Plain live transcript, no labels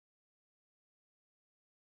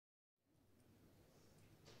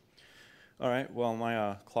All right, well,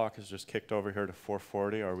 my clock has just kicked over here to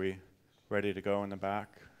 4:40. Are we ready to go in the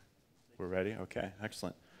back? We're ready? Okay,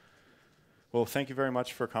 excellent. Well, thank you very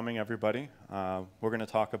much for coming, everybody. We're going to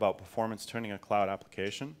talk about performance tuning a cloud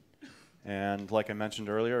application. And like I mentioned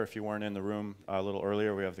earlier, if you weren't in the room a little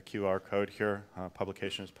earlier, we have the QR code here.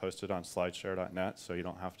 Publication is posted on slideshare.net, so you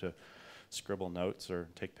don't have to scribble notes or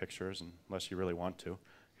take pictures unless you really want to.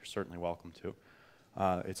 You're certainly welcome to.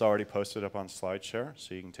 It's already posted up on SlideShare,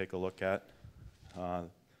 so you can take a look at the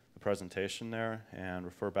presentation there and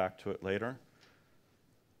refer back to it later.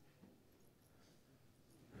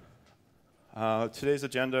 Today's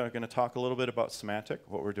agenda, I'm going to talk a little bit about Symantec,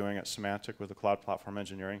 what we're doing at Symantec with the Cloud Platform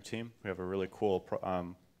Engineering team. We have a really cool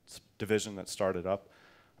division that started up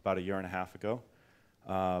about 1.5 years ago.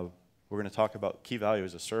 We're going to talk about key value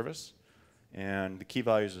as a service. And the key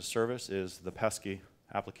value as a service is the pesky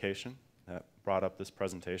application that brought up this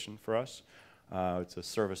presentation for us. It's a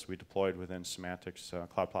service we deployed within Symantec's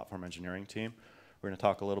Cloud Platform Engineering team. We're going to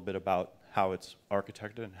talk a little bit about how it's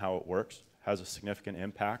architected and how it works. Has a significant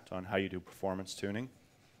impact on how you do performance tuning.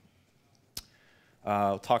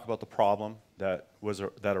 We'll talk about the problem that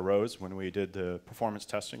arose when we did the performance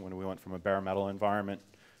testing, when we went from a bare metal environment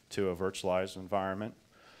to a virtualized environment.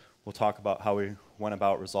 We'll talk about how we went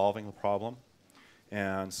about resolving the problem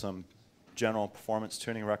and some general performance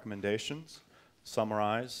tuning recommendations.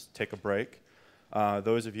 Summarize, take a break.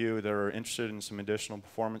 Those of you that are interested in some additional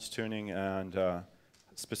performance tuning and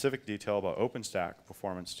specific detail about OpenStack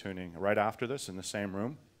performance tuning, right after this in the same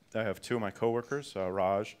room, I have two of my coworkers,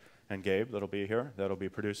 Raj and Gabe, that'll be here, that'll be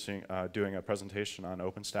doing a presentation on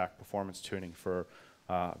OpenStack performance tuning for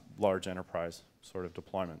large enterprise sort of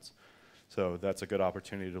deployments. So that's a good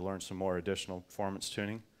opportunity to learn some more additional performance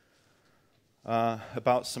tuning.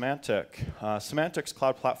 About Symantec. Symantec's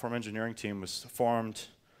Cloud Platform Engineering team was formed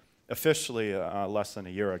officially less than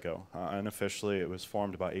a year ago. Unofficially, it was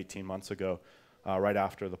formed about 18 months ago, right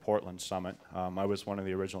after the Portland Summit. I was one of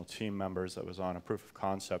the original team members that was on a proof of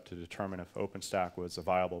concept to determine if OpenStack was a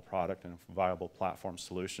viable product and a viable platform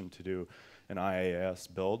solution to do an IaaS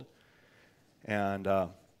build. And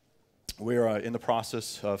we're in the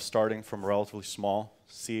process of starting from a relatively small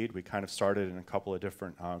seed. We kind of started in a couple of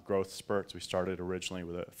different growth spurts. We started originally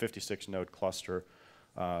with a 56-node cluster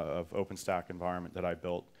of OpenStack environment that I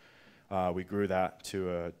built. We grew that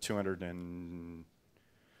to a 200 and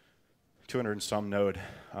some node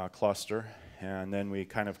cluster, and then we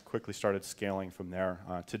kind of quickly started scaling from there.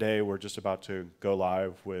 Today, we're just about to go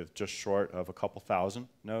live with just short of a couple thousand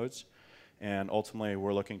nodes. And ultimately,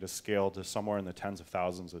 we're looking to scale to somewhere in the tens of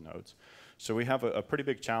thousands of nodes. So we have a pretty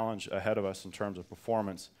big challenge ahead of us in terms of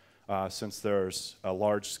performance, since there's a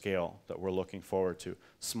large scale that we're looking forward to.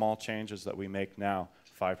 Small changes that we make now,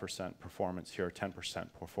 5% performance here, 10%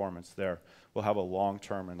 performance there, will have a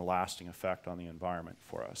long-term and lasting effect on the environment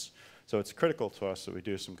for us. So it's critical to us that we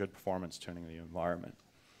do some good performance tuning of the environment.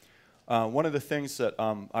 One of the things that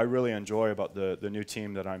I really enjoy about the new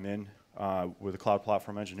team that I'm in with the Cloud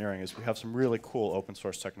Platform Engineering is we have some really cool open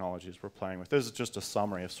source technologies we're playing with. This is just a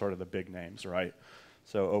summary of sort of the big names, right?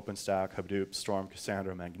 So OpenStack, Hadoop, Storm,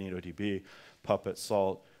 Cassandra, MagnetoDB, Puppet,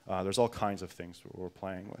 Salt. There's all kinds of things we're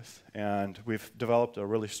playing with. And we've developed a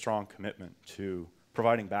really strong commitment to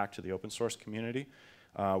providing back to the open source community.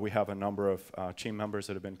 We have a number of team members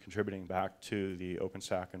that have been contributing back to the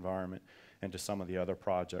OpenStack environment and to some of the other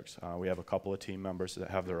projects. We have a couple of team members that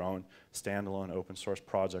have their own standalone open source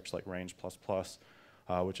projects like Range++,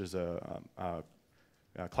 which is a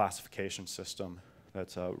classification system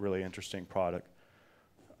that's a really interesting product.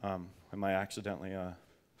 Am I accidentally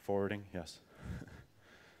forwarding? Yes.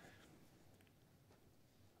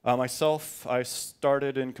 Myself, I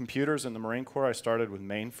started in computers in the Marine Corps. I started with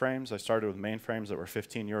mainframes. I started with mainframes that were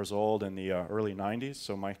 15 years old in the early 90s,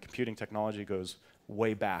 so my computing technology goes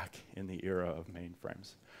way back in the era of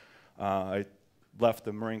mainframes. I left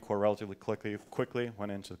the Marine Corps relatively quickly,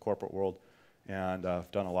 went into the corporate world, and I've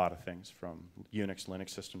done a lot of things from Unix, Linux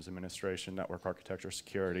systems administration, network architecture,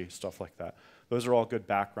 security, stuff like that. Those are all good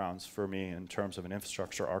backgrounds for me in terms of an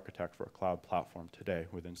infrastructure architect for a cloud platform today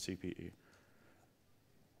within CPE.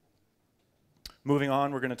 Moving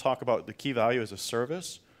on, we're going to talk about the key value as a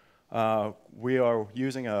service. We are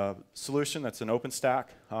using a solution that's an OpenStack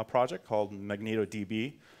project called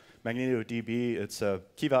MagnetoDB. MagnetoDB, it's a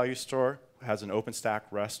key value store, has an OpenStack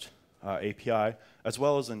REST API, as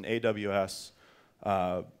well as an AWS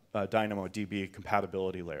DynamoDB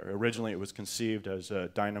compatibility layer. Originally, it was conceived as a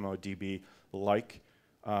DynamoDB-like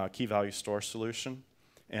key value store solution,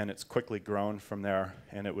 and it's quickly grown from there,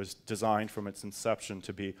 and it was designed from its inception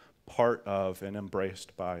to be part of and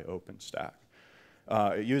embraced by OpenStack.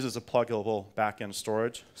 It uses a pluggable backend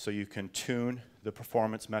storage, so you can tune the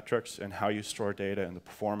performance metrics and how you store data and the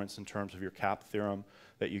performance in terms of your CAP theorem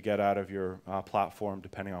that you get out of your platform,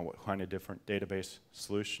 depending on what kind of different database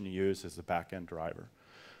solution you use as the backend driver.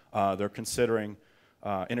 They're considering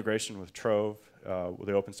integration with Trove, with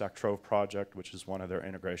the OpenStack Trove project, which is one of their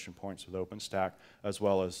integration points with OpenStack, as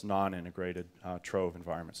well as non-integrated Trove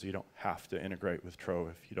environments. So you don't have to integrate with Trove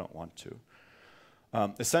if you don't want to.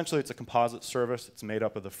 Essentially, it's a composite service. It's made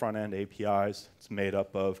up of the front-end APIs. It's made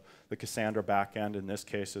up of the Cassandra backend. In this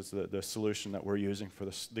case, is the solution that we're using for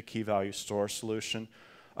the key value store solution.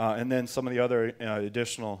 And then some of the other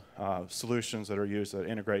additional solutions that are used that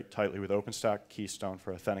integrate tightly with OpenStack, Keystone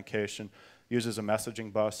for authentication, uses a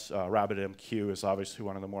messaging bus. RabbitMQ is obviously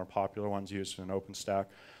one of the more popular ones used in OpenStack.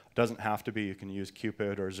 It doesn't have to be. You can use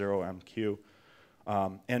Cupid or ZeroMQ.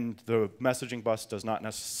 And the messaging bus does not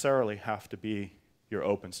necessarily have to be your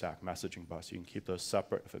OpenStack messaging bus. You can keep those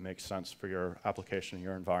separate if it makes sense for your application and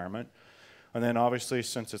your environment. And then obviously,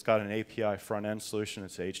 since it's got an API front-end solution,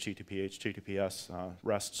 it's HTTP, HTTPS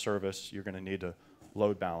REST service, you're going to need to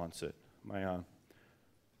load balance it. My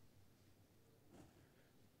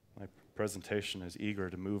presentation is eager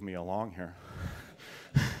to move me along here.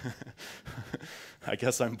 I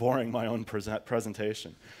guess I'm boring my own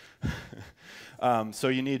presentation. So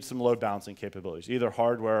you need some load balancing capabilities, either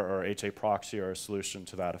hardware or HA proxy or a solution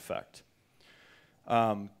to that effect.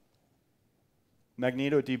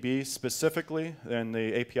 MagnetoDB specifically, in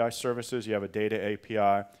the API services, you have a data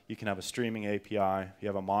API, you can have a streaming API, you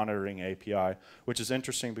have a monitoring API, which is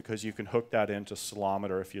interesting because you can hook that into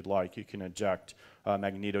Ceilometer if you'd like. You can inject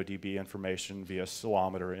MagnetoDB information via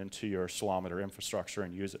Ceilometer into your Ceilometer infrastructure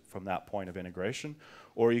and use it from that point of integration,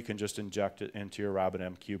 or you can just inject it into your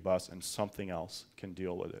RabbitMQ bus and something else can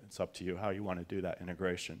deal with it. It's up to you how you want to do that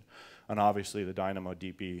integration. And obviously the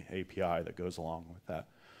DynamoDB API that goes along with that.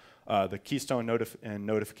 The Keystone and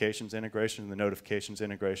notifications integration, the notifications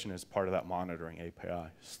integration is part of that monitoring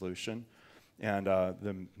API solution. And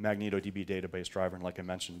the MagnetoDB database driver, and like I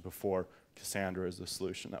mentioned before, Cassandra is the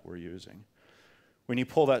solution that we're using. When you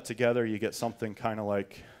pull that together, you get something kind of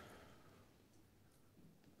like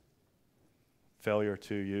failure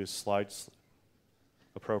to use slides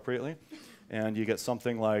appropriately. And you get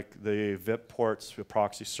something like the VIP ports, the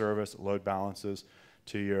proxy service, load balances,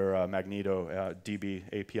 to your MagnetoDB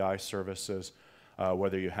API services,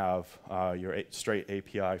 whether you have your straight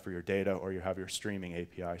API for your data or you have your streaming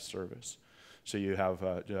API service. So you have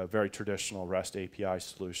a very traditional REST API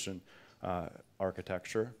solution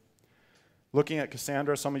architecture. Looking at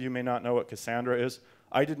Cassandra, some of you may not know what Cassandra is.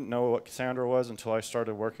 I didn't know what Cassandra was until I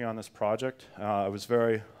started working on this project. I was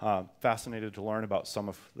very fascinated to learn about some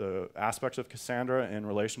of the aspects of Cassandra in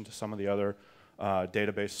relation to some of the other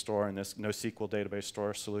database store, and this NoSQL database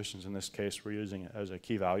store solutions. In this case, we're using it as a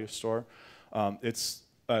key value store. It's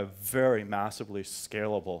a very massively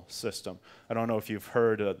scalable system. I don't know if you've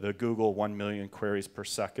heard the Google 1 million queries per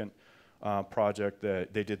second project.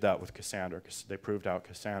 They did that with Cassandra. They proved out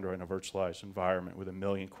Cassandra in a virtualized environment with 1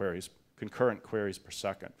 million queries, concurrent queries per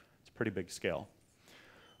second. It's a pretty big scale.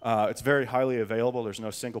 It's very highly available. There's no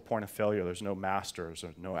single point of failure. There's no masters.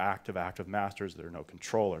 There's no active masters. There are no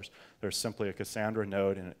controllers. There's simply a Cassandra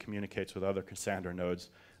node, and it communicates with other Cassandra nodes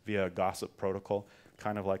via a gossip protocol,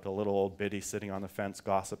 kind of like a little old biddy sitting on the fence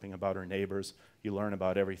gossiping about her neighbors. You learn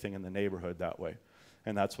about everything in the neighborhood that way.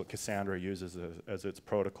 And that's what Cassandra uses as its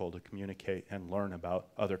protocol to communicate and learn about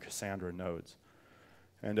other Cassandra nodes.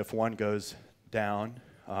 And if one goes down,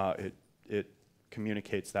 it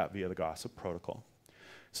communicates that via the gossip protocol.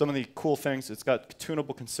 Some of the cool things, it's got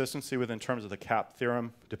tunable consistency within terms of the CAP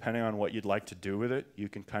theorem. Depending on what you'd like to do with it, you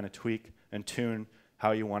can kind of tweak and tune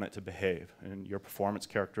how you want it to behave and your performance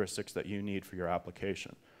characteristics that you need for your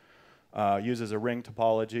application. Uses a ring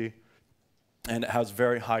topology, and it has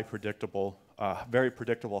very predictable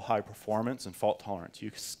high performance and fault tolerance.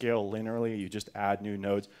 You scale linearly, you just add new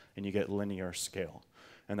nodes, and you get linear scale.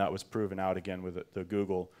 And that was proven out again with the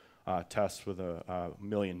Google test with a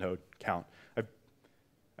million node count.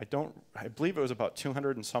 I believe it was about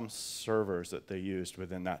 200 and some servers that they used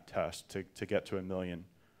within that test to get to 1 million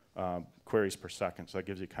queries per second. So that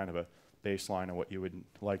gives you kind of a baseline of what you would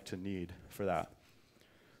like to need for that.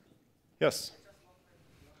 Yes? Just one quick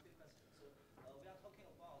question. So we are talking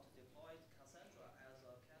about deployed Cassandra as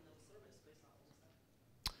a kind of service based on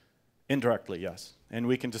OpenStack? Indirectly, yes. And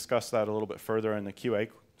we can discuss that a little bit further in the QA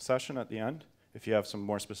session at the end. If you have some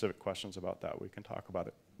more specific questions about that, we can talk about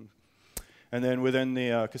it. And then within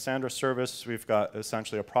the Cassandra service, we've got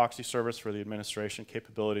essentially a proxy service for the administration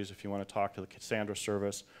capabilities if you want to talk to the Cassandra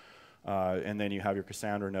service. And then you have your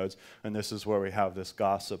Cassandra nodes. And this is where we have this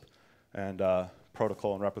gossip and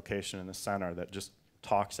protocol and replication in the center that just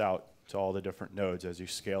talks out to all the different nodes as you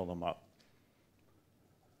scale them up.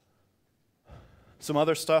 Some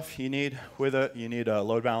other stuff you need with it, you need a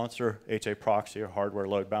load balancer, HA proxy, or hardware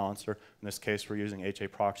load balancer. In this case, we're using HA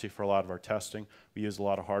proxy for a lot of our testing. We use a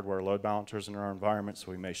lot of hardware load balancers in our environment,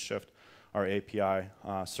 so we may shift our API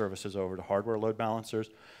services over to hardware load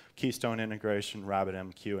balancers. Keystone integration,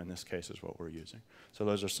 RabbitMQ in this case is what we're using. So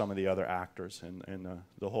those are some of the other actors in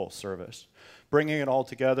the whole service. Bringing it all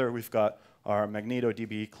together, we've got our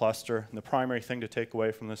MagnetoDB cluster. And the primary thing to take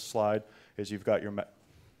away from this slide is you've got your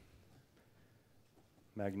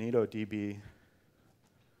MagnetoDB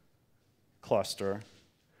cluster,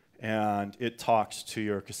 and it talks to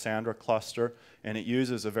your Cassandra cluster, and it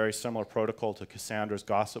uses a very similar protocol to Cassandra's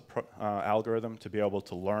gossip algorithm to be able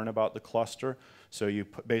to learn about the cluster. So you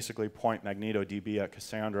basically point MagnetoDB at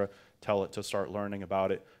Cassandra, tell it to start learning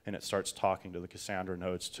about it, and it starts talking to the Cassandra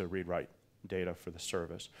nodes to read-write data for the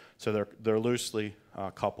service. So they're loosely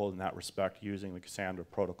coupled in that respect using the Cassandra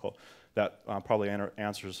protocol. That probably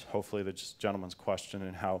answers, hopefully, the gentleman's question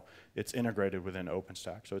and how it's integrated within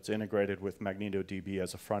OpenStack. So it's integrated with MagnetoDB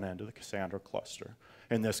as a front end of the Cassandra cluster.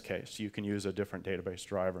 In this case, you can use a different database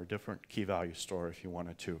driver, different key value store if you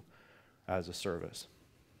wanted to as a service.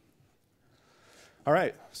 All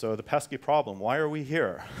right, so the pesky problem, why are we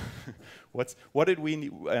here? What did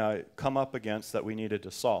we come up against that we needed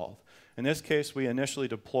to solve? In this case, we initially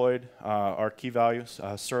deployed our key value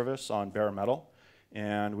service on bare metal,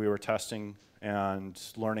 and we were testing and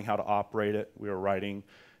learning how to operate it. We were writing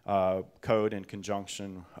code in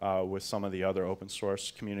conjunction with some of the other open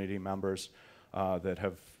source community members that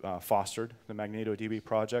have fostered the MagnetoDB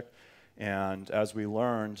project. And as we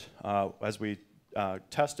learned, as we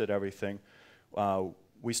tested everything,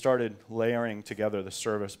 we started layering together the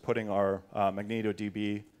service, putting our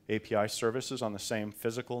MagnetoDB API services on the same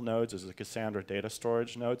physical nodes as the Cassandra data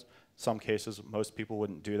storage nodes. Some cases, most people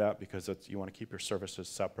wouldn't do that because you want to keep your services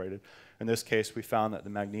separated. In this case, we found that the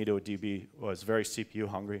MagnetoDB was very CPU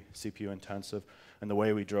hungry, CPU intensive, and the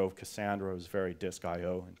way we drove Cassandra was very disk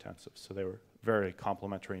I/O intensive. So they were very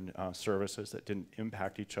complementary services that didn't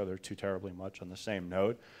impact each other too terribly much on the same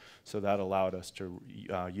node. So that allowed us to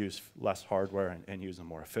use less hardware and use them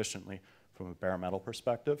more efficiently from a bare metal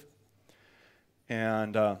perspective.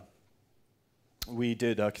 And we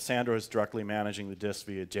did, Cassandra is directly managing the disk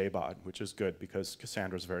via JBOD, which is good because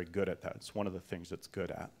Cassandra is very good at that. It's one of the things it's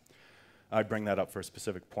good at. I bring that up for a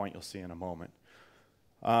specific point you'll see in a moment.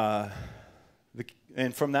 And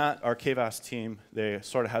from that, our KVAS team, they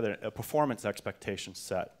sort of had a performance expectation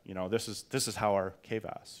set. You know, this is how our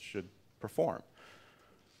KVAS should perform.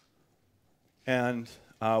 And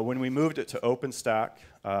when we moved it to OpenStack,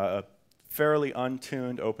 a fairly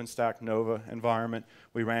untuned OpenStack Nova environment,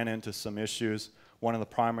 we ran into some issues. One of the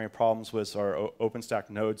primary problems was our OpenStack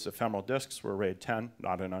nodes ephemeral disks were RAID 10,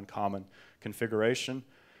 not an uncommon configuration.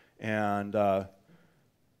 And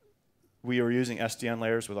we were using SDN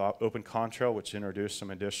layers with OpenContrail, which introduced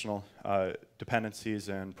some additional dependencies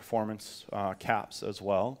and performance caps as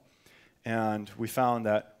well. And we found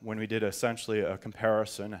that when we did essentially a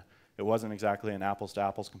comparison, it wasn't exactly an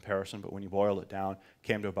apples-to-apples comparison, but when you boil it down, it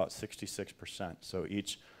came to about 66%. So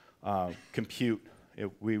each compute,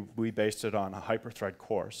 we based it on a hyperthread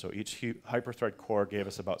core. So each hyperthread core gave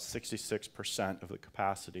us about 66% of the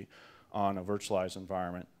capacity on a virtualized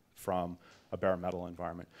environment from a bare metal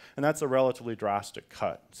environment. And that's a relatively drastic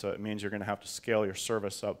cut. So it means you're going to have to scale your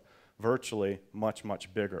service up virtually much,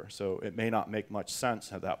 much bigger. So it may not make much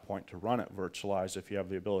sense at that point to run it virtualized if you have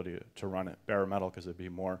the ability to run it bare metal because it'd be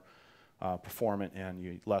more performant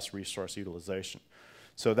and less resource utilization.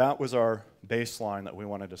 So that was our baseline that we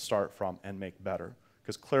wanted to start from and make better.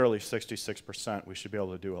 Because clearly 66%, we should be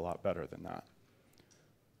able to do a lot better than that.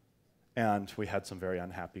 And we had some very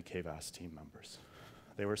unhappy KVAS team members.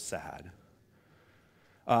 They were sad.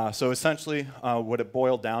 So essentially, what it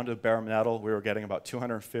boiled down to bare metal, we were getting about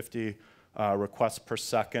 250 requests per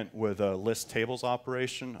second with a list tables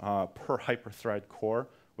operation per hyperthread core,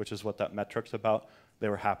 which is what that metric's about. They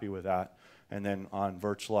were happy with that. And then on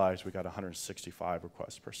virtualized, we got 165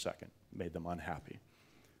 requests per second. Made them unhappy.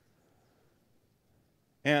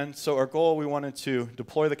 And so our goal, we wanted to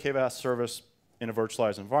deploy the KVAS service in a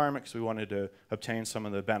virtualized environment because we wanted to obtain some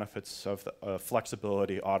of the benefits of the,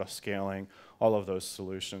 flexibility, auto-scaling, all of those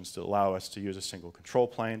solutions to allow us to use a single control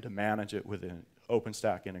plane to manage it with an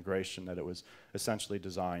OpenStack integration that it was essentially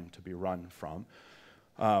designed to be run from.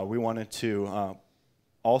 We wanted to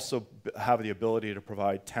also have the ability to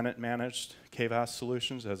provide tenant-managed KVAS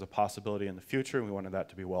solutions as a possibility in the future. We wanted that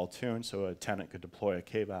to be well-tuned so a tenant could deploy a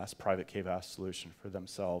KVAS, private KVAS solution for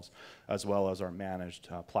themselves, as well as our managed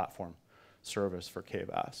platform service for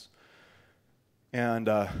KVAS. And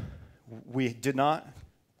we did not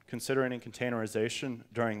consider any containerization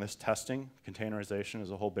during this testing. Containerization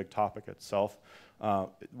is a whole big topic itself.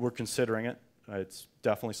 We're considering it. It's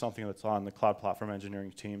definitely something that's on the cloud platform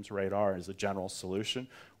engineering team's radar as a general solution.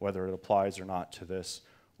 Whether it applies or not to this,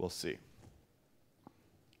 we'll see.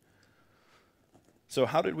 So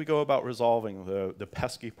how did we go about resolving the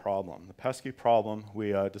pesky problem? The pesky problem,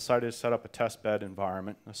 we decided to set up a test bed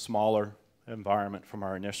environment, a smaller environment from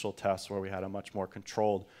our initial tests where we had a much more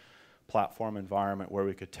controlled platform environment where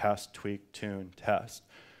we could test, tweak, tune, test.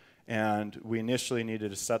 And we initially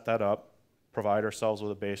needed to set that up, provide ourselves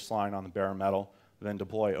with a baseline on the bare metal, then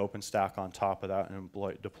deploy OpenStack on top of that and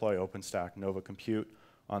deploy OpenStack Nova Compute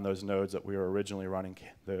on those nodes that we were originally running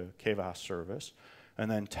the KVAS service, and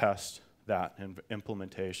then test that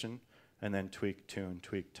implementation, and then tweak, tune,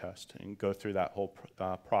 tweak, test, and go through that whole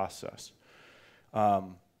process.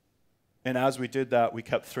 And as we did that, we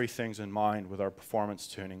kept three things in mind with our performance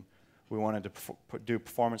tuning. We wanted to do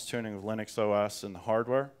performance tuning of Linux OS and the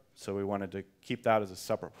hardware, so we wanted to keep that as a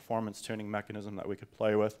separate performance tuning mechanism that we could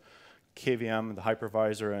play with. KVM, the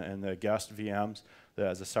hypervisor, and the guest VMs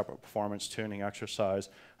as a separate performance tuning exercise,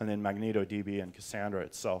 and then MagnetoDB and Cassandra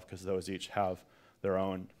itself, because those each have their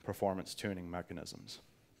own performance tuning mechanisms.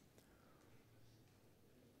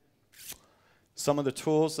 Some of the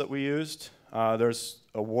tools that we used, there's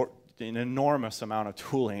an enormous amount of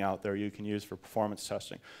tooling out there you can use for performance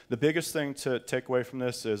testing. The biggest thing to take away from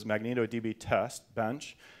this is MagnetoDB Test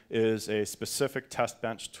Bench is a specific test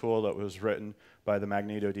bench tool that was written by the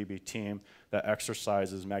MagnetoDB team that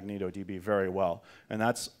exercises MagnetoDB very well. And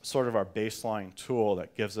that's sort of our baseline tool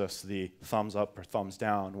that gives us the thumbs up or thumbs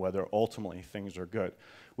down whether ultimately things are good.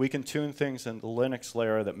 We can tune things in the Linux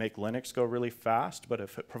layer that make Linux go really fast, but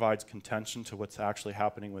if it provides contention to what's actually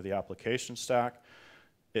happening with the application stack,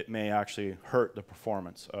 it may actually hurt the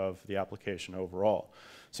performance of the application overall.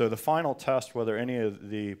 So the final test, whether any of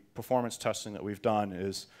the performance testing that we've done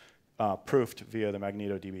is proofed via the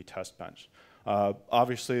MagnetoDB test bench.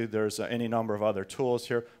 Obviously, there's any number of other tools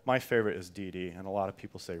here. My favorite is DD, and a lot of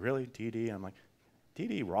people say, really, DD? I'm like,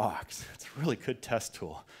 DD rocks. It's a really good test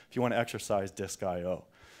tool if you want to exercise disk I/O.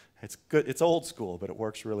 It's good. It's old school, but it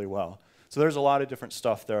works really well. So there's a lot of different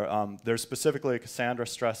stuff there. There's specifically a Cassandra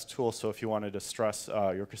stress tool, so if you wanted to stress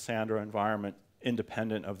your Cassandra environment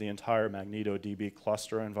independent of the entire MagnetoDB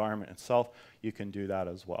cluster environment itself, you can do that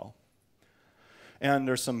as well. And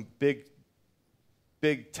there's some big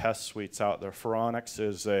test suites out there. Phoronix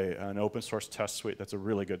is an open source test suite that's a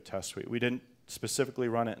really good test suite. We didn't specifically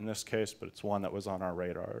run it in this case, but it's one that was on our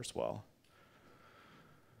radar as well.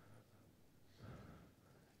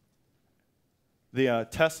 The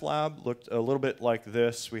test lab looked a little bit like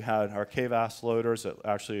this. We had our KVAS loaders that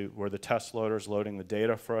actually were the test loaders loading the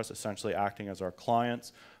data for us, essentially acting as our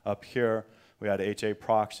clients. Up here, we had HA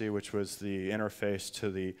Proxy, which was the interface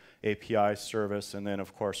to the API service, and then,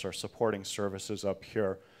 of course, our supporting services up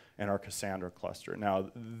here in our Cassandra cluster.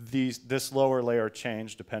 Now, this lower layer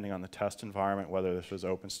changed depending on the test environment, whether this was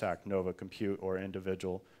OpenStack, Nova Compute, or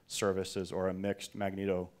individual services, or a mixed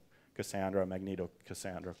Magneto Cassandra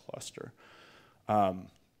cluster. On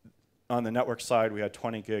the network side, we had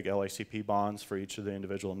 20 gig LACP bonds for each of the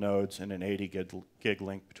individual nodes and an 80 gig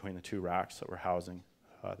link between the two racks that were housing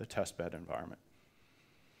the test bed environment.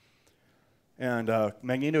 And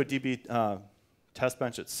MagnetoDB test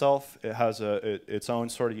bench itself, it has its own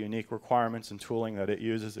sort of unique requirements and tooling that it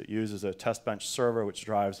uses. It uses a test bench server, which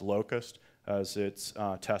drives Locust as its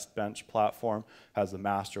test bench platform, has the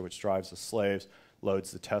master, which drives the slaves,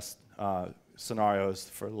 loads the test scenarios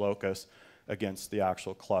for Locust against the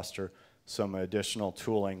actual cluster, some additional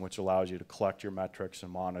tooling which allows you to collect your metrics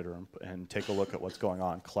and monitor and take a look at what's going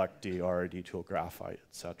on, collect RD tool, graphite,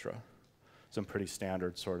 etc. Some pretty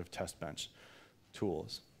standard sort of test bench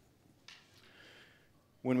tools.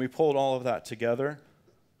 When we pulled all of that together,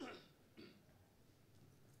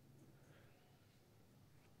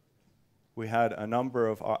 we had a number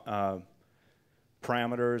of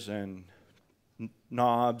parameters and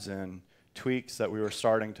knobs and tweaks that we were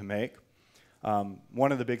starting to make.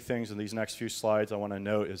 One of the big things in these next few slides I want to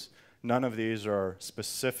note is none of these are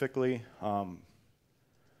specifically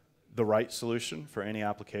the right solution for any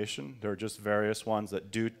application. There are just various ones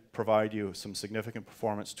that do provide you some significant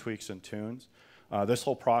performance tweaks and tunes. This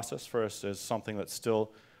whole process for us is something that's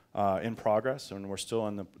still in progress, and we're still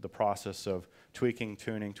in the process of tweaking,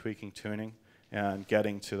 tuning, and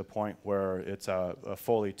getting to the point where it's a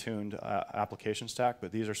fully tuned application stack.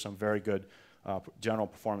 But these are some very good general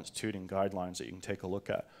performance tuning guidelines that you can take a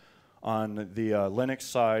look at. On the Linux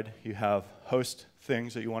side, you have host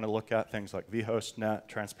things that you want to look at, things like vHostNet,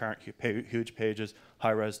 transparent huge pages,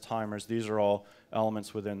 high-res timers. These are all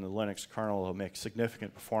elements within the Linux kernel that will make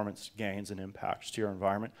significant performance gains and impacts to your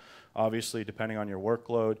environment. Obviously, depending on your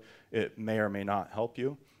workload, it may or may not help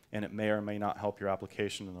you, and it may or may not help your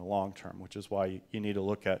application in the long term, which is why you need to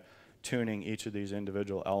look at tuning each of these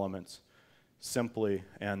individual elements simply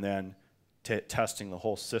and then testing the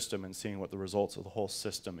whole system and seeing what the results of the whole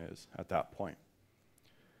system is at that point.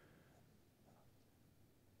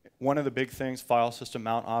 One of the big things, file system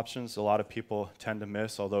mount options, a lot of people tend to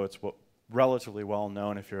miss, although it's relatively well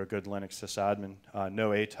known if you're a good Linux sysadmin.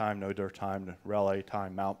 No A-time, no dir time, rel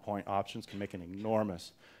A-time mount point options can make an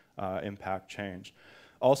enormous impact change.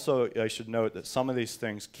 Also, I should note that some of these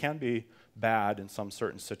things can be bad in some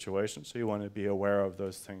certain situations, so you want to be aware of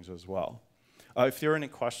those things as well. If there are any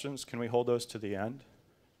questions, can we hold those to the end?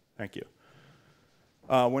 Thank you.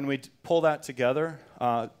 When we pull that together,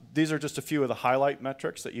 these are just a few of the highlight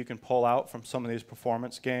metrics that you can pull out from some of these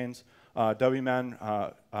performance gains.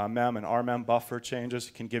 WMEM, MEM, and RMEM buffer changes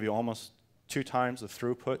can give you almost 2 times the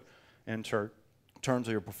throughput in terms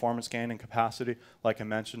of your performance gain and capacity. Like I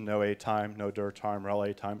mentioned, no A time, no dir time, rel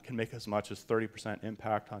A time can make as much as 30%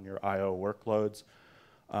 impact on your I/O workloads.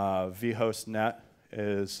 vHostNet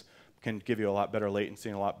can give you a lot better latency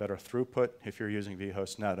and a lot better throughput if you're using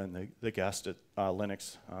vHostNet and the guest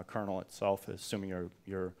Linux kernel itself, assuming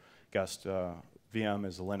your guest VM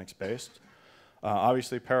is Linux-based.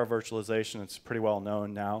 Obviously, paravirtualization, it's pretty well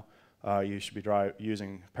known now. You should be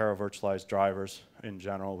using paravirtualized drivers in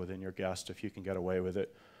general within your guest if you can get away with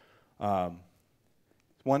it.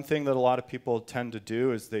 One thing that a lot of people tend to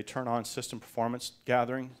do is they turn on system performance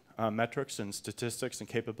gathering metrics and statistics and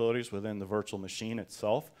capabilities within the virtual machine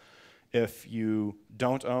itself. If you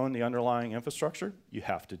don't own the underlying infrastructure, you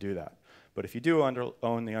have to do that. But if you do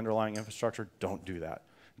own the underlying infrastructure, don't do that.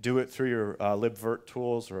 Do it through your libvirt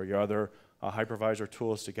tools or your other hypervisor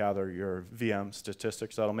tools to gather your VM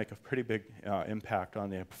statistics. That'll make a pretty big impact on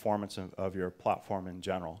the performance of your platform in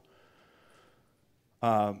general.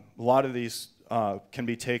 A lot of these can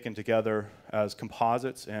be taken together as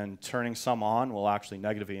composites, and turning some on will actually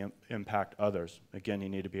negatively impact others. Again, you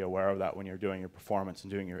need to be aware of that when you're doing your performance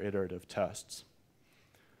and doing your iterative tests.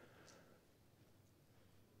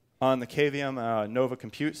 On the KVM Nova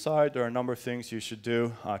Compute side, there are a number of things you should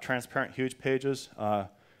do. Transparent huge pages.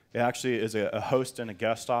 It actually is a host and a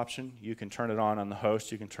guest option. You can turn it on the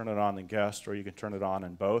host, you can turn it on the guest, or you can turn it on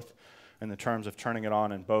in both. In the terms of turning it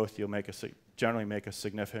on in both, you'll generally make a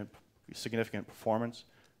significant performance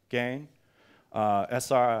gain.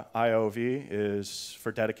 SRIOV is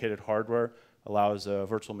for dedicated hardware, allows a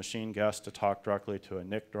virtual machine guest to talk directly to a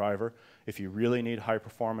NIC driver. If you really need high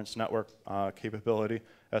performance network capability,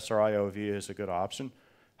 SRIOV is a good option.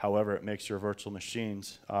 However, it makes your virtual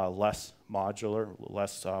machines less modular,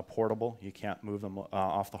 less portable. You can't move them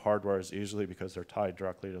off the hardware as easily because they're tied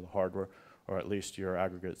directly to the hardware, or at least your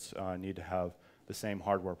aggregates need to have the same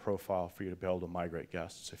hardware profile for you to be able to migrate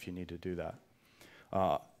guests if you need to do that.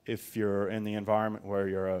 If you're in the environment where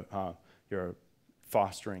you're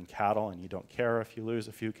fostering cattle and you don't care if you lose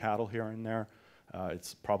a few cattle here and there,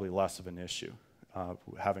 it's probably less of an issue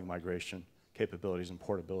having migration capabilities and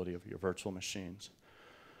portability of your virtual machines.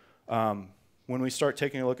 When we start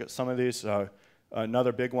taking a look at some of these,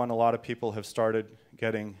 another big one a lot of people have started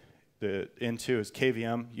getting into is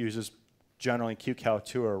KVM uses generally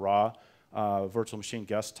QCOW2 or RAW virtual machine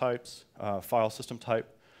guest types, file system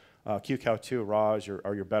type. QCOW2 RAW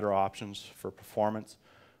are your better options for performance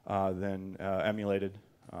than emulated.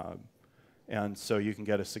 And so you can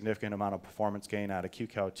get a significant amount of performance gain out of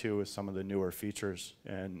QCOW2 with some of the newer features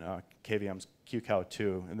in KVM's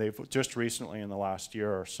QCOW2. And they've just recently, in the last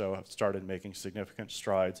year or so, have started making significant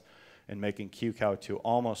strides in making QCOW2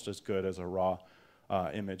 almost as good as a raw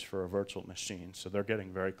image for a virtual machine. So they're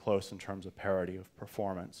getting very close in terms of parity of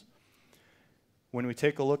performance. When we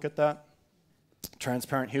take a look at that,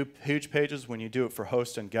 transparent huge pages, when you do it for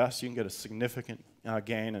host and guest, you can get a significant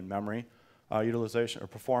gain in memory utilization or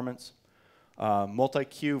performance.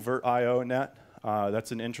 Multi-queue VirtIO net,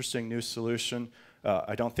 that's an interesting new solution.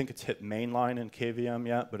 I don't think it's hit mainline in KVM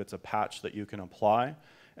yet, but it's a patch that you can apply,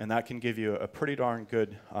 and that can give you a pretty darn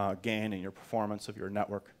good gain in your performance of your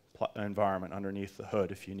network environment underneath the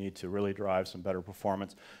hood. If you need to really drive some better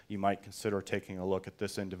performance, you might consider taking a look at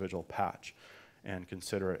this individual patch and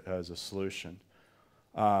consider it as a solution.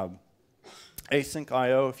 Async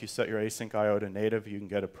I/O, if you set your async I/O to native, you can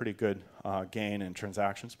get a pretty good gain in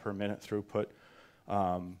transactions per minute throughput.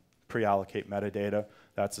 Pre-allocate metadata,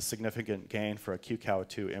 that's a significant gain for a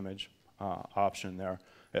QCOW2 image option there.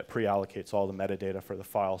 it pre-allocates all the metadata for the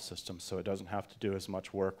file system, so it doesn't have to do as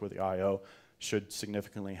much work with the I/O. Should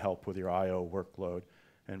significantly help with your I/O workload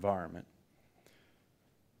environment.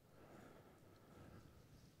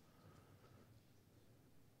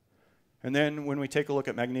 And then when we take a look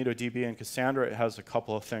at MagnetoDB and Cassandra, it has a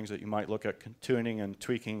couple of things that you might look at tuning and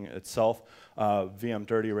tweaking itself. VM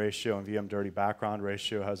dirty ratio and VM dirty background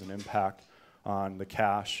ratio has an impact on the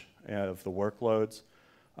cache of the workloads.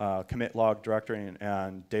 Commit log directory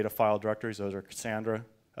and data file directories, those are Cassandra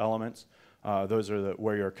elements. Those are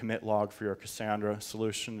where your commit log for your Cassandra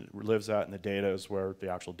solution lives at, and the data is where the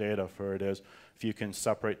actual data for it is. If you can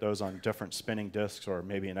separate those on different spinning disks or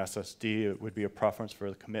maybe an SSD, it would be a preference for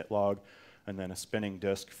the commit log, and then a spinning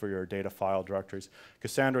disk for your data file directories.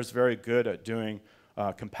 Cassandra is very good at doing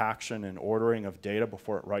compaction and ordering of data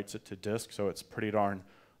before it writes it to disk, so it's pretty darn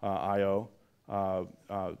I/O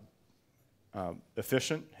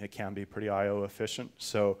efficient. It can be pretty I/O efficient,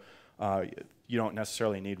 so you don't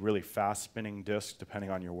necessarily need really fast spinning disks depending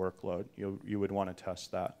on your workload. You would want to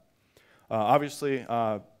test that. Obviously,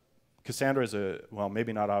 Cassandra is well,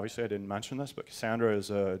 maybe not obviously, I didn't mention this, but Cassandra is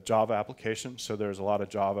a Java application, so there's a lot of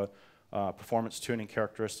Java performance tuning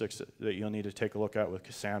characteristics that you'll need to take a look at with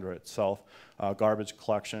Cassandra itself. Garbage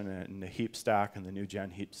collection and the heap stack and the new gen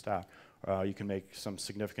heap stack. You can make some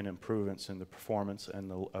significant improvements in the performance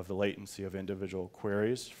and of the latency of individual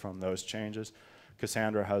queries from those changes.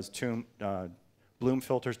 Cassandra has Bloom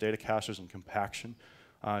filters, data caches, and compaction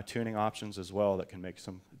tuning options as well that can make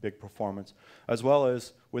some big performance. As well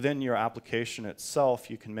as within your application itself,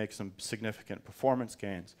 you can make some significant performance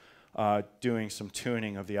gains doing some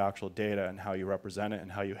tuning of the actual data and how you represent it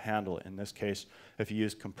and how you handle it. In this case, if you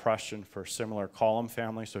use compression for similar column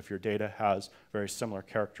families, so if your data has very similar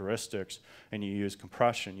characteristics and you use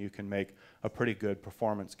compression, you can make a pretty good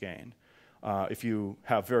performance gain. If you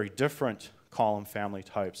have very different column family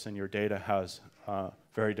types and your data has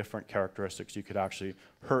very different characteristics, you could actually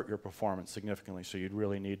hurt your performance significantly, so you'd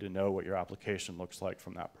really need to know what your application looks like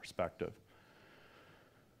from that perspective.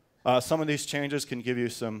 Some of these changes can give you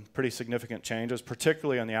some pretty significant changes,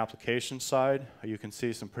 particularly on the application side. You can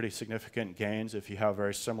see some pretty significant gains if you have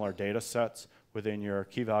very similar data sets within your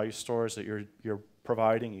key value stores that you're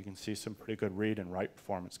providing. You can see some pretty good read and write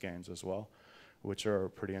performance gains as well, which are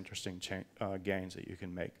pretty interesting gains that you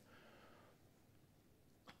can make.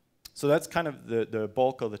 So that's kind of the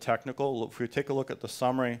bulk of the technical. If we take a look at the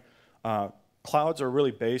summary, clouds are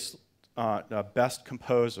really best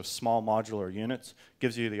composed of small modular units.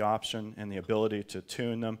 Gives you the option and the ability to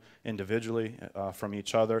tune them individually from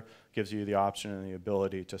each other. Gives you the option and the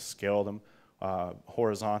ability to scale them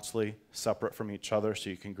horizontally separate from each other so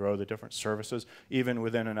you can grow the different services. Even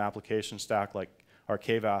within an application stack like our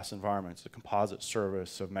KVAS environments, the composite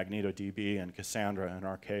service of MagnetoDB and Cassandra in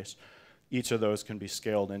our case, each of those can be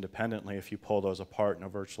scaled independently. If you pull those apart in a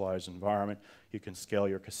virtualized environment, you can scale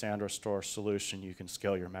your Cassandra store solution, you can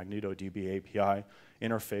scale your MagnetoDB API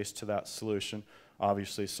interface to that solution.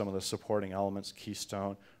 Obviously, some of the supporting elements,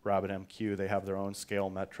 Keystone, RabbitMQ, they have their own scale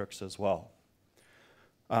metrics as well.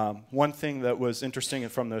 One thing that was interesting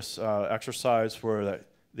from this exercise were that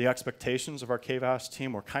the expectations of our KVAS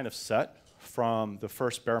team were kind of set from the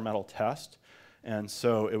first bare metal test. And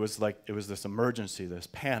so it was this emergency, this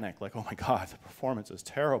panic, like, oh my God, the performance is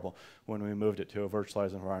terrible when we moved it to a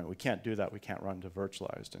virtualized environment. We can't do that. We can't run to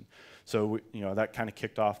virtualized. And so that kind of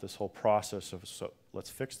kicked off this whole process of, so let's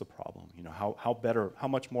fix the problem. How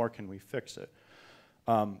much more can we fix it?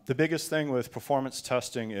 The biggest thing with performance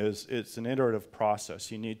testing is it's an iterative process.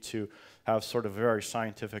 You need to have sort of a very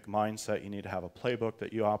scientific mindset. You need to have a playbook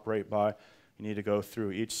that you operate by. You need to go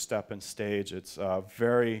through each step and stage. It's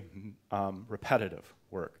very repetitive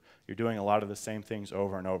work. You're doing a lot of the same things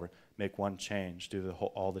over and over. Make one change, do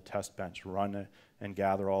all the test bench, run it, and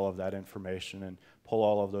gather all of that information and pull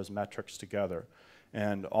all of those metrics together.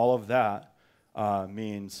 And all of that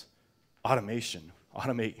means automation.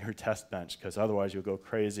 Automate your test bench, because otherwise you'll go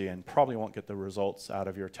crazy and probably won't get the results out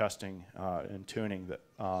of your testing and tuning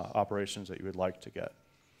operations that you would like to get.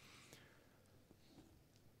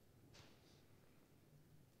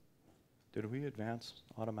 Did we advance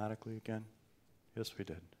automatically again? Yes, we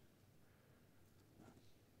did.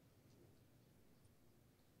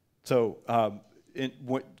 So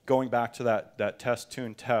going back to that test,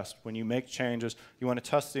 tune, test, when you make changes, you want to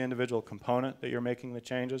test the individual component that you're making the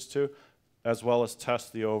changes to, as well as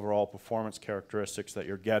test the overall performance characteristics that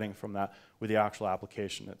you're getting from that with the actual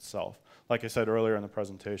application itself. Like I said earlier in the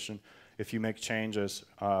presentation, if you make changes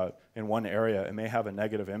in one area, it may have a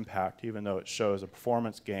negative impact, even though it shows a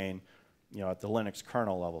performance gain at the Linux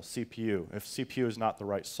kernel level, CPU. If CPU is not the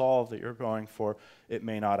right solve that you're going for, it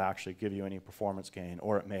may not actually give you any performance gain,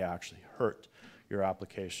 or it may actually hurt your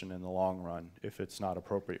application in the long run if it's not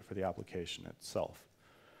appropriate for the application itself.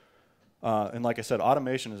 And like I said,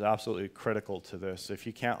 automation is absolutely critical to this. If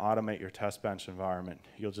you can't automate your test bench environment,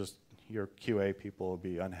 your QA people will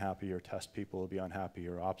be unhappy, your test people will be unhappy,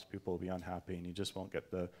 your ops people will be unhappy, and you just won't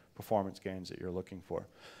get the performance gains that you're looking for.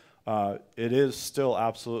 It is still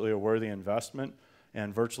absolutely a worthy investment,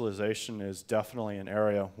 and virtualization is definitely an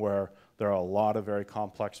area where there are a lot of very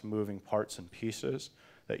complex moving parts and pieces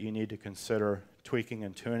that you need to consider tweaking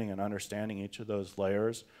and tuning and understanding each of those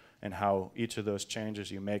layers, and how each of those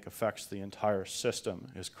changes you make affects the entire system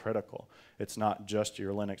is critical. It's not just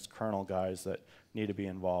your Linux kernel guys that need to be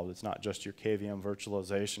involved. It's not just your KVM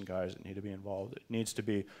virtualization guys that need to be involved. It needs to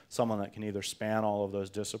be someone that can either span all of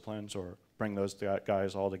those disciplines or bring those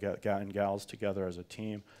guys all together and gals together as a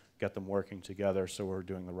team, get them working together so we're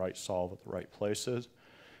doing the right solve at the right places.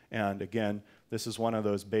 And again, this is one of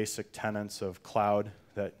those basic tenets of cloud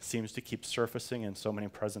that seems to keep surfacing in so many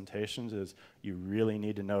presentations, is you really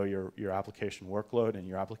need to know your application workload and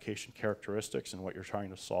your application characteristics and what you're trying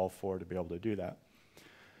to solve for to be able to do that.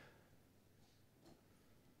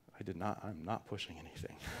 I'm not pushing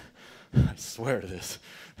anything. I swear to this.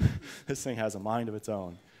 This thing has a mind of its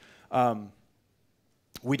own.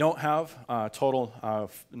 We don't have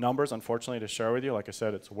total numbers, unfortunately, to share with you. Like I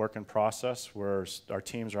said, it's a work in process where our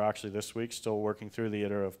teams are actually this week still working through the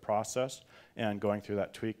iterative process and going through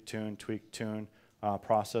that tweak, tune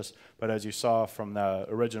process. But as you saw from the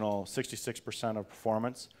original 66% of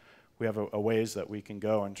performance, we have a ways that we can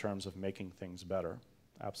go in terms of making things better.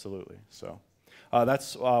 Absolutely. So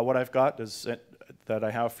that's what I've got that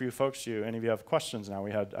I have for you folks. Any of you have questions now?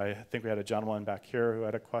 I think we had a gentleman back here who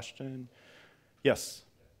had a question. Yes?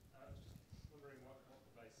 I was just wondering what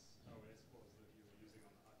the base OS was that you were using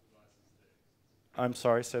on the hypervisors there. I'm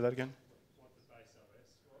sorry, say that again? What the base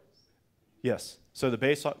OS was? Yes. So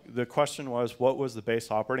the question was, what was the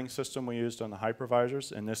base operating system we used on the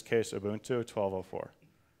hypervisors? In this case, Ubuntu 12.04.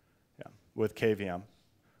 Yeah, with KVM.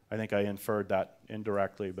 I think I inferred that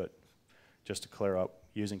indirectly, but just to clear up,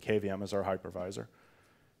 using KVM as our hypervisor.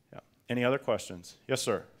 Yeah. Any other questions? Yes,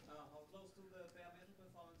 sir. How close to the bare metal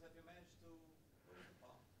performance have you managed to bring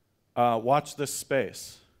it down? Watch this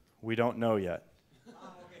space. We don't know yet.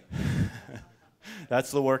 Okay.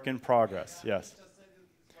 That's the work in progress, yes. Just said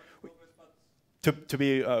it's work in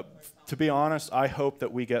progress, but To be honest, I hope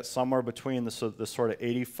that we get somewhere between the sort of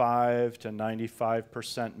 85 to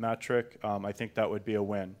 95% metric. I think that would be a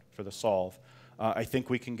win for the solve. I think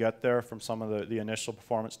we can get there from some of the initial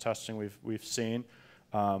performance testing we've seen.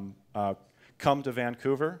 Come to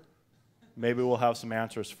Vancouver. Maybe we'll have some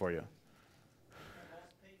answers for you.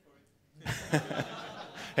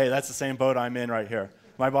 Hey, that's the same boat I'm in right here.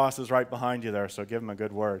 My boss is right behind you there, so give him a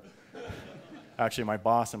good word. Actually, my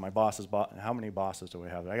boss and my boss's boss. How many bosses do we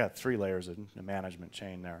have? I got 3 layers in the management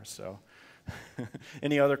chain there. So,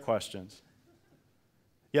 any other questions?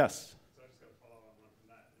 Yes. So I just got to follow on one from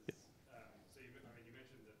that. So you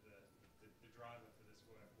mentioned that the driver for this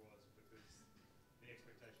work was because the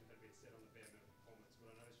expectation had been set on the bare metal performance.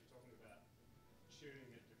 But I noticed you're talking about tuning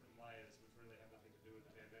at different layers, which really have nothing to do with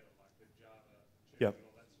the bare metal, like the Java tuning Yep. and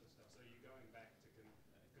all that sort of stuff. So you're going back to,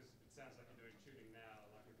 because it sounds like you're doing tuning now,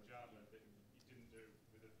 like with Java, that you didn't do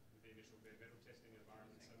with the initial bare metal testing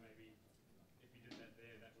environment. So maybe if you did that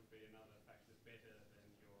there, that would be another factor better than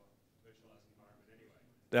your virtualized environment anyway.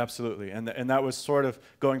 Absolutely, and that was sort of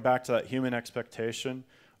going back to that human expectation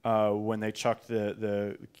when they chucked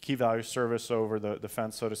the key value service over the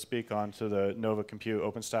fence, so to speak, onto the Nova Compute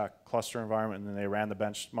OpenStack cluster environment, and then they ran the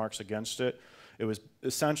benchmarks against it. It was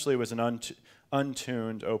essentially an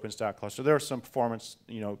untuned OpenStack cluster. There are some performance,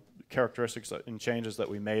 characteristics and changes that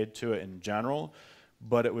we made to it in general,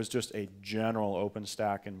 but it was just a general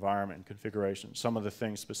OpenStack environment and configuration. Some of the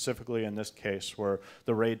things specifically in this case were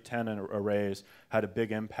the RAID 10 arrays had a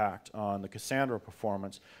big impact on the Cassandra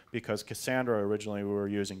performance because Cassandra originally we were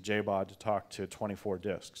using JBOD to talk to 24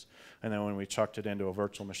 disks. And then when we chucked it into a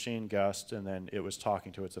virtual machine guest and then it was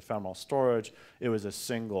talking to its ephemeral storage, it was a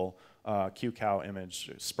single QCOW image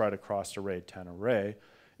spread across a RAID 10 array.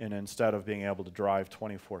 And instead of being able to drive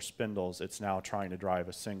 24 spindles, it's now trying to drive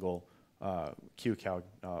a single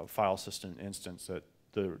QCOW file system instance that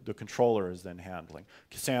the controller is then handling.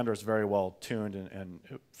 Cassandra is very well tuned and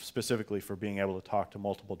specifically for being able to talk to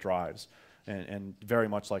multiple drives and very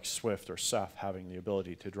much like Swift or Ceph having the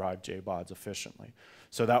ability to drive JBODs efficiently.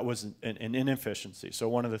 So that was an inefficiency. So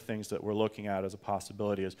one of the things that we're looking at as a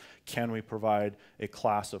possibility is can we provide a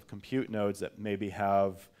class of compute nodes that maybe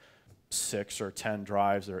have 6 or 10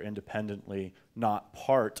 drives that are independently not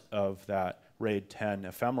part of that RAID 10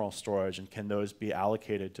 ephemeral storage, and can those be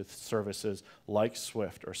allocated to services like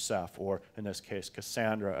Swift or Ceph, or in this case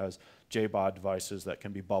Cassandra, as JBOD devices that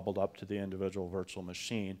can be bubbled up to the individual virtual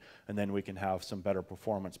machine, and then we can have some better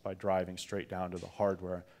performance by driving straight down to the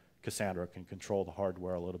hardware. Cassandra can control the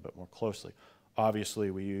hardware a little bit more closely.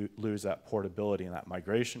 Obviously, we lose that portability and that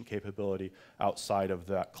migration capability outside of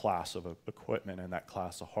that class of equipment and that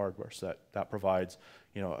class of hardware. So that provides,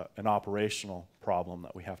 you know, an operational problem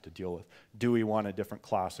that we have to deal with. Do we want a different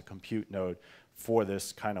class of compute node for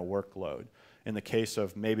this kind of workload? In the case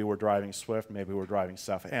of maybe we're driving Swift, maybe we're driving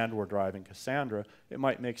Ceph, and we're driving Cassandra, it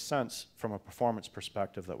might make sense from a performance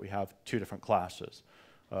perspective that we have two different classes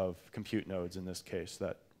of compute nodes in this case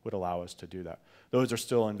that would allow us to do that. Those are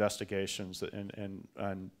still investigations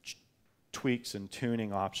and tweaks and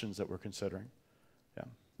tuning options that we're considering. Yeah.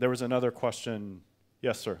 There was another question.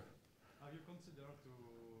 Yes, sir. Have you considered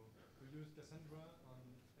to use Cassandra on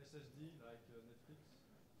SSD like Netflix?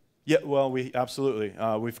 Yeah, well, we absolutely.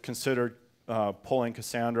 We've considered pulling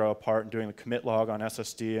Cassandra apart and doing the commit log on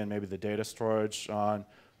SSD and maybe the data storage on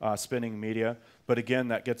spinning media. But again,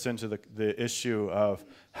 that gets into the issue of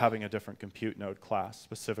having a different compute node class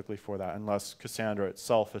specifically for that, unless Cassandra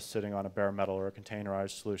itself is sitting on a bare metal or a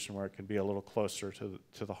containerized solution where it can be a little closer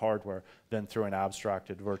to the hardware than through an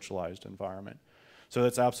abstracted virtualized environment. So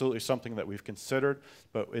that's absolutely something that we've considered,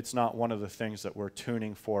 but it's not one of the things that we're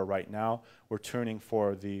tuning for right now. We're tuning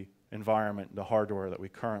for the environment, the hardware that we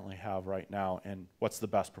currently have right now, and what's the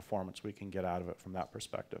best performance we can get out of it from that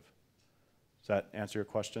perspective. Does that answer your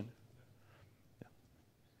question? Yeah.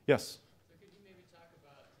 Yes? So could you maybe talk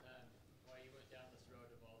about why you went down this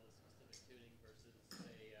road of all this specific tuning versus,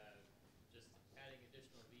 say, just adding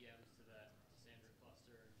additional VMs to that Cassandra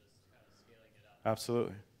cluster and just kind of scaling it up?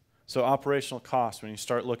 Absolutely. So operational cost, when you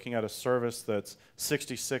start looking at a service that's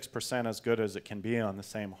 66% as good as it can be on the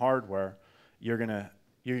same hardware, you're gonna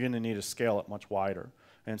need to scale it much wider.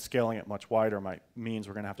 And scaling it much wider means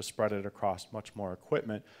we're going to have to spread it across much more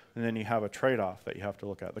equipment. And then you have a trade-off that you have to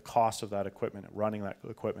look at. The cost of that equipment, running that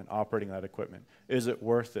equipment, operating that equipment. Is it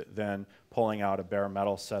worth it then pulling out a bare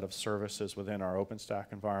metal set of services within our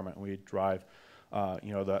OpenStack environment? And we drive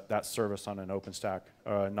that service on an OpenStack,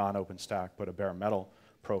 non-OpenStack, but a bare metal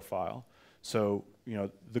profile. So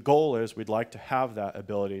the goal is we'd like to have that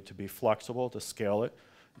ability to be flexible, to scale it,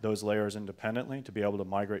 those layers independently, to be able to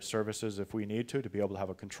migrate services if we need to be able to have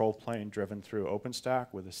a control plane driven through OpenStack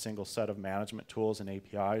with a single set of management tools and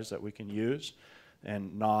APIs that we can use,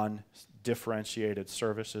 and non-differentiated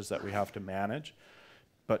services that we have to manage.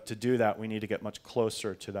 But to do that, we need to get much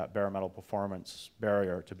closer to that bare metal performance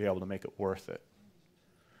barrier to be able to make it worth it.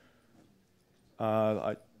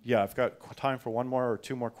 Yeah, I've got time for one more or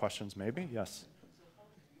two more questions maybe. Yes?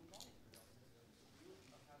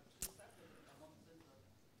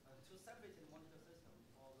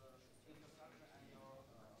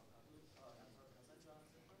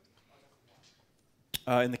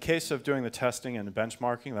 In the case of doing the testing and the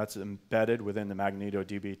benchmarking, that's embedded within the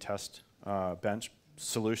MagnetoDB test bench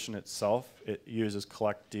solution itself. It uses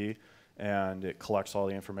collectd, and it collects all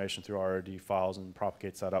the information through RRD files and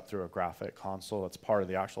propagates that up through a graphic console. That's part of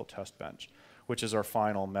the actual test bench, which is our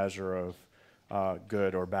final measure of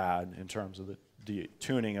good or bad in terms of the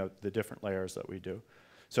tuning of the different layers that we do.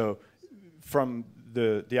 So from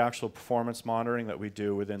the actual performance monitoring that we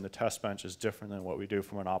do within the test bench is different than what we do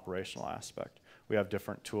from an operational aspect. We have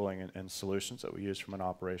different tooling and solutions that we use from an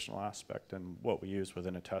operational aspect and what we use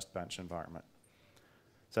within a test bench environment.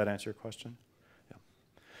 Does that answer your question?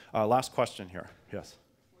 Yeah. Last question here. Yes.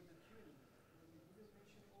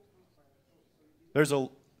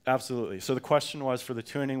 Absolutely. So the question was for the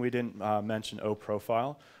tuning, we didn't mention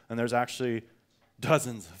O-profile, and there's actually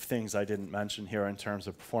dozens of things I didn't mention here in terms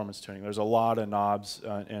of performance tuning. There's a lot of knobs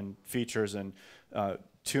and features and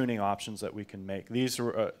tuning options that we can make. These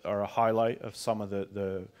are a highlight of some of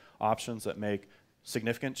the options that make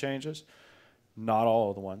significant changes. Not all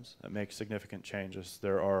of the ones that make significant changes.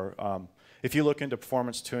 There are, if you look into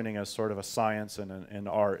performance tuning as sort of a science and an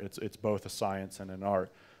art, it's both a science and an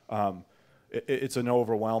art. It's an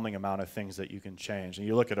overwhelming amount of things that you can change. And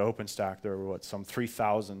you look at OpenStack, there are some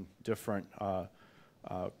 3,000 different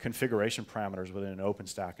configuration parameters within an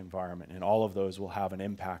OpenStack environment, and all of those will have an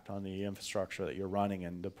impact on the infrastructure that you're running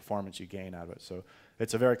and the performance you gain out of it. So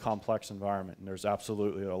it's a very complex environment, and there's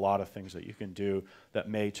absolutely a lot of things that you can do that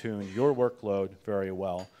may tune your workload very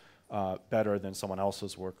well, better than someone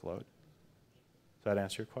else's workload. Does that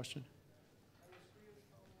answer your question?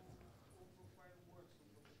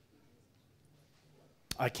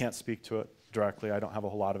 I can't speak to it directly. I don't have a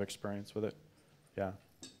whole lot of experience with it. Yeah.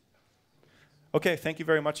 Okay, thank you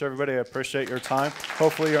very much, everybody. I appreciate your time.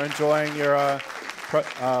 Hopefully you're enjoying your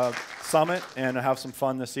summit and have some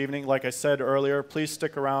fun this evening. Like I said earlier, please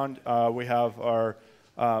stick around. We have our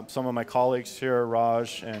some of my colleagues here,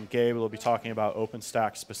 Raj and Gabe, will be talking about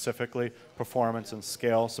OpenStack specifically, performance and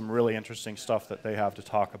scale, some really interesting stuff that they have to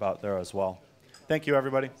talk about there as well. Thank you,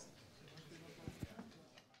 everybody.